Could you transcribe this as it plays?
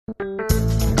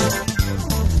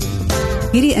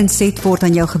Hierdie inset word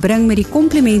aan jou gebring met die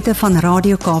komplimente van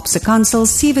Radio Kaapse Kansel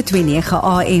 729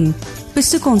 AM.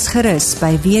 Besoek ons gerus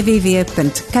by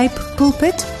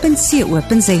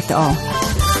www.capepulpit.co.za.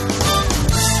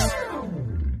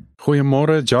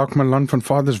 Goeiemôre, Jacques Malan van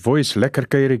Father's Voice.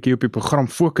 Lekker kuieretjie op die program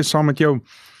Fokus saam met jou.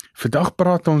 Vandag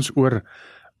praat ons oor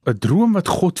 'n droom wat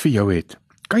God vir jou het.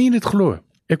 Kan jy dit glo?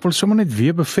 Ek wil sommer net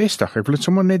weer bevestig. Ek wil dit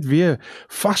sommer net weer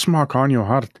vasmaak aan jou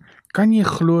hart. Kan jy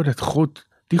glo dat God,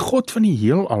 die God van die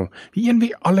heelal, die een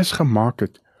wie alles gemaak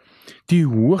het, die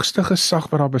hoogste gesag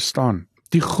wat daar bestaan,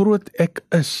 die groot ek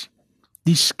is,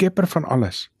 die skepper van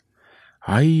alles,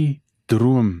 hy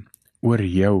droom oor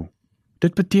jou.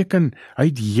 Dit beteken, hy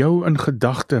het jou in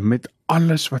gedagte met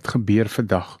alles wat gebeur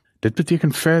vandag. Dit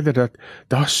beteken verder dat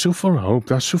daar soveel hulp,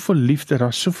 daar soveel liefde,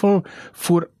 daar soveel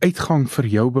vooruitgang vir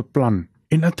jou beplan.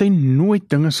 En dat hy nooit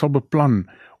dinge sal beplan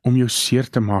om jou seer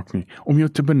te maak nie, om jou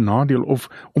te benadeel of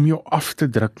om jou af te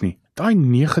druk nie. Daai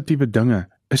negatiewe dinge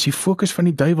is die fokus van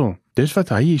die duiwel. Dis wat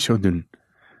hy hier sou doen.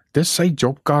 Dis sy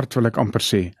jobkaart, wil ek amper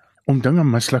sê, om dinge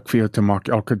mislik vir jou te maak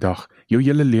elke dag, jou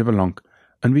hele lewe lank,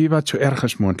 en wie wat so erg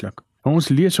is moontlik. Ons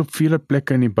lees op vele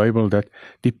plekke in die Bybel dat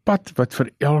die pad wat vir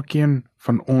elkeen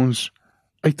van ons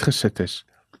uitgesit is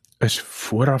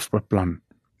vooraf beplan.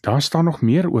 Daar staan nog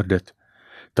meer oor dit.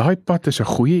 Daai pad is 'n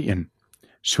goeie een,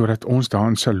 sodat ons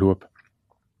daarin sal loop.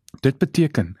 Dit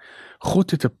beteken,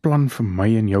 God het 'n plan vir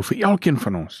my en jou, vir elkeen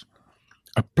van ons.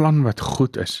 'n Plan wat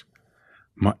goed is.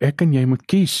 Maar ek en jy moet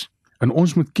kies, en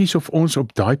ons moet kies of ons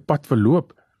op daai pad wil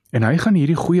loop, en hy gaan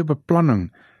hierdie goeie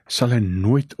beplanning, sal hy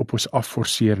nooit op ons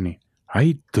afforceer nie.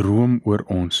 Hy droom oor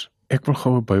ons. Ek wil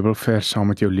gou 'n Bybelvers saam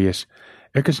met jou lees.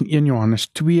 Ek is in 1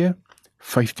 Johannes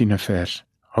 2:15 vers.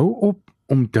 Hou op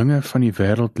om dinge van die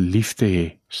wêreld lief te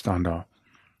hê, staan daar.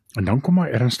 En dan kom 'n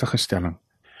ernstige stelling.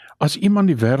 As iemand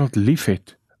die wêreld lief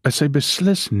het, is hy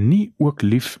beslis nie ook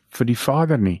lief vir die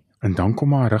Vader nie. En dan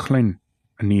kom 'n riglyn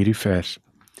in hierdie vers.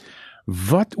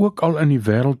 Wat ook al in die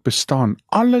wêreld bestaan,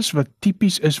 alles wat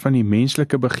tipies is van die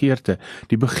menslike begeerte,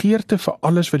 die begeerte vir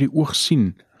alles wat die oog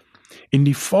sien, en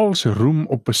die valse roem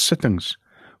op besittings,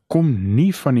 kom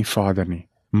nie van die Vader nie,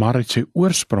 maar uit sy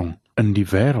oorsprong in die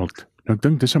wêreld. Nou ek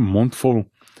dink dis 'n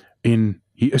mondvol, en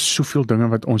hier is soveel dinge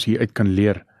wat ons hieruit kan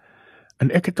leer.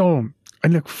 En ek het al,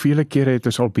 eintlik vele kere het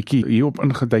ons al bietjie hierop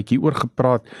ingeduik, hieroor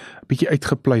gepraat, bietjie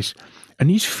uitgepleis, en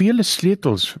hier's vele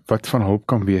sleutels wat van hulp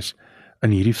kan wees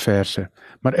in hierdie verse,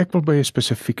 maar ek wil by 'n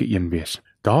spesifieke een wees.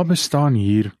 Daar bestaan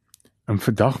hier, en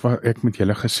vandag waar ek met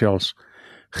julle gesels,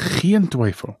 geen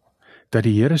twyfel, dat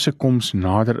die Here se koms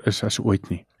nader is as ooit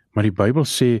nie. Maar die Bybel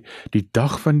sê, die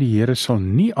dag van die Here sal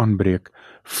nie aanbreek,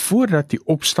 voordat die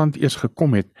opstand eers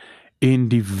gekom het, en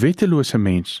die wettelose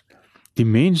mens, die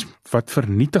mens wat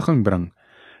vernietiging bring,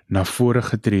 na vore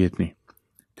getree het nie.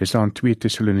 Dis daar in 2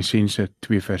 Tessalonisense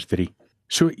 2 vers 3.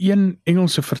 So een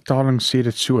Engelse vertaling sê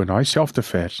dit so, in daai selfde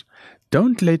vers,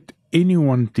 Don't let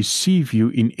anyone deceive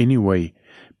you in any way.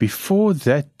 Before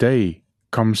that day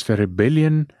comes the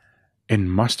rebellion and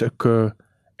must occur,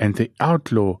 and the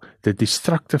outlaw, the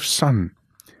destructive son,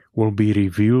 will be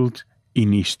revealed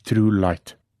in his true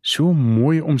light. So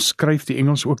mooi omskryf die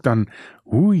Engels ook dan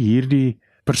hoe hierdie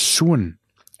persoon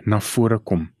na vore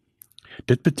kom.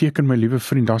 Dit beteken, my liewe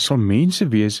vriend, daar sal mense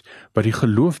wees wat die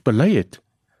geloof bely het,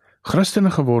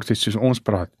 Christene geword het soos ons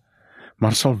praat,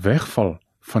 maar sal wegval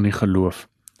van die geloof.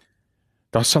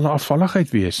 Daar sal 'n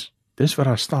afvalligheid wees, dis wat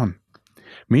daar staan.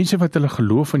 Mense wat hulle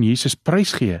geloof in Jesus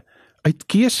prysgee, uit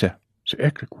keuse. So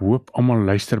ek hoop almal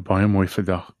luister baie mooi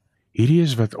vandag. Hierdie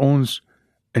is wat ons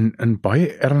in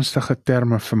baie ernstige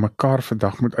terme vir mekaar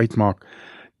vandag moet uitmaak.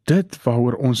 Dit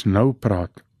waaroor ons nou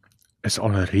praat, is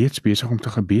al reeds besig om te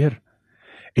gebeur.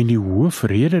 En die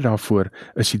hoofrede daarvoor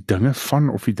is die dinge van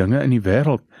of die dinge in die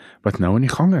wêreld wat nou in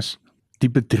die gang is. Die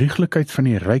bedrieglikheid van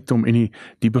die rykdom en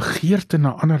die begeerte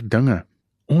na ander dinge.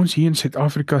 Ons hier in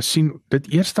Suid-Afrika sien dit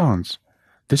eerstehands.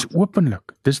 Dis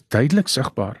openlik, dis duidelik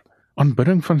sigbaar.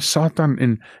 Aanbidding van Satan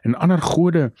en ander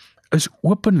gode is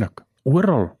openlik,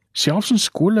 oral, selfs in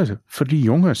skole vir die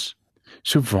jonges.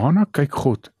 So waarna kyk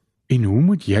God en hoe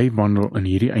moet jy wandel in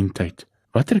hierdie eindtyd?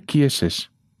 Watter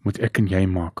keuses moet ek en jy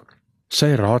maak?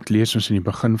 Sy raad lees ons in die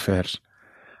beginvers.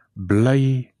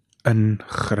 Bly in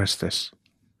Christus.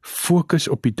 Fokus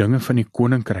op die dinge van die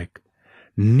koninkryk,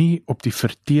 nie op die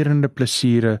verterende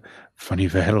plesiere van die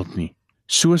wêreld nie.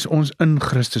 Soos ons in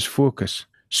Christus fokus,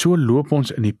 so loop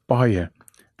ons in die paaie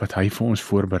wat hy vir ons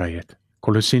voorberei het.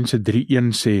 Kolossense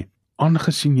 3:1 sê,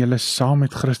 aangesien julle saam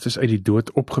met Christus uit die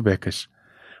dood opgewek is,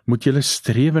 moet julle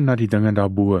strewe na die dinge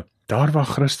daarbo, daar waar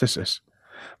Christus is,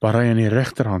 waar hy aan die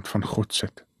regterhand van God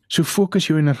sit. So fokus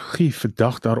jou energie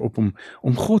vandag daarop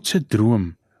om God se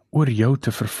droom oor jou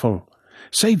te vervul.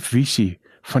 Sy visie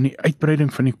van die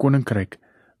uitbreiding van die koninkryk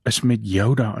is met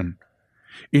jou daarin.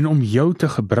 En om jou te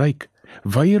gebruik,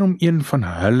 weier om een van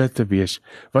hulle te wees,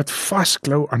 wat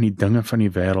vasklou aan die dinge van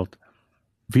die wêreld.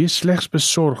 Wees slegs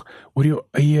besorg oor jou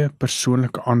eie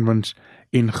persoonlike aanwins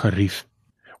en gerief.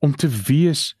 Om te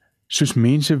wees soos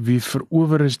mense wie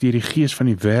verower is deur die gees van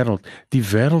die wêreld, die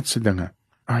wêreldse dinge.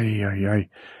 Ai.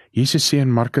 Jesus sê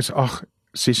in Markus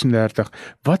 8:36,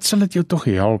 wat sal dit jou tog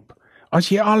help, as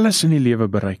jy alles in die lewe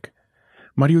bereik,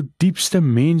 maar jou diepste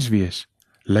mens wees,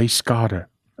 ly skade.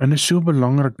 En is so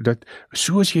belangrik dat,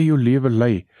 soos jy jou lewe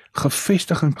lei,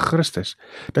 gefestig in Christus,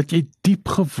 dat jy diep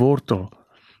gewortel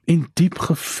en diep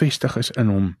gefestig is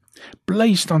in hom.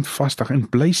 Bly standvastig en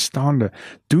bly staande,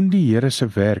 doen die Here se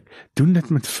werk, doen dit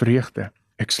met vreugde.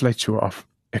 Ek sluit so af.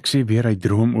 Ek sê weer, hy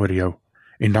droom oor jou.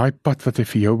 En daai pad wat hy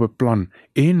vir jou beplan,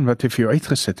 en wat hy vir jou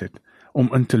uitgesit het, om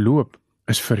in te loop,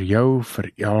 is vir jou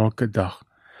vir elke dag.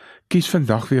 Kies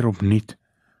vandag weer opnuut,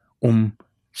 om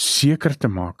seker te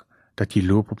maak, dat jy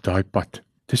loop op daai pad.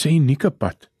 Dis 'n unieke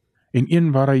pad, en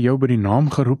een waar hy jou by die naam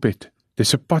geroep het.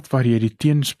 Dis 'n pad waar jy die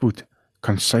teenspoed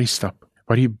kan stap,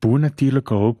 waar jy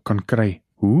bonatuurlike hulp kan kry.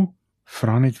 Hoe?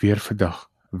 Vra net weer vandag,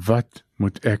 wat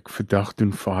moet ek vandag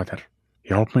doen, Vader?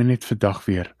 Help my net vandag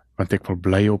weer, want ek wil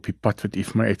bly op die pad wat U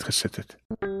vir my uitgesit het.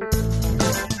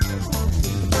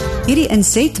 Hierdie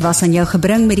inset was aan jou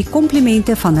gebring met die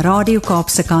komplimente van Radio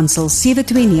Kaapse Kansel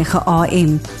 729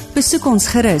 AM. Besoek ons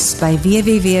gerus by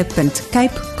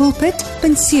www.cape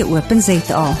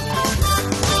pulpit.co.za.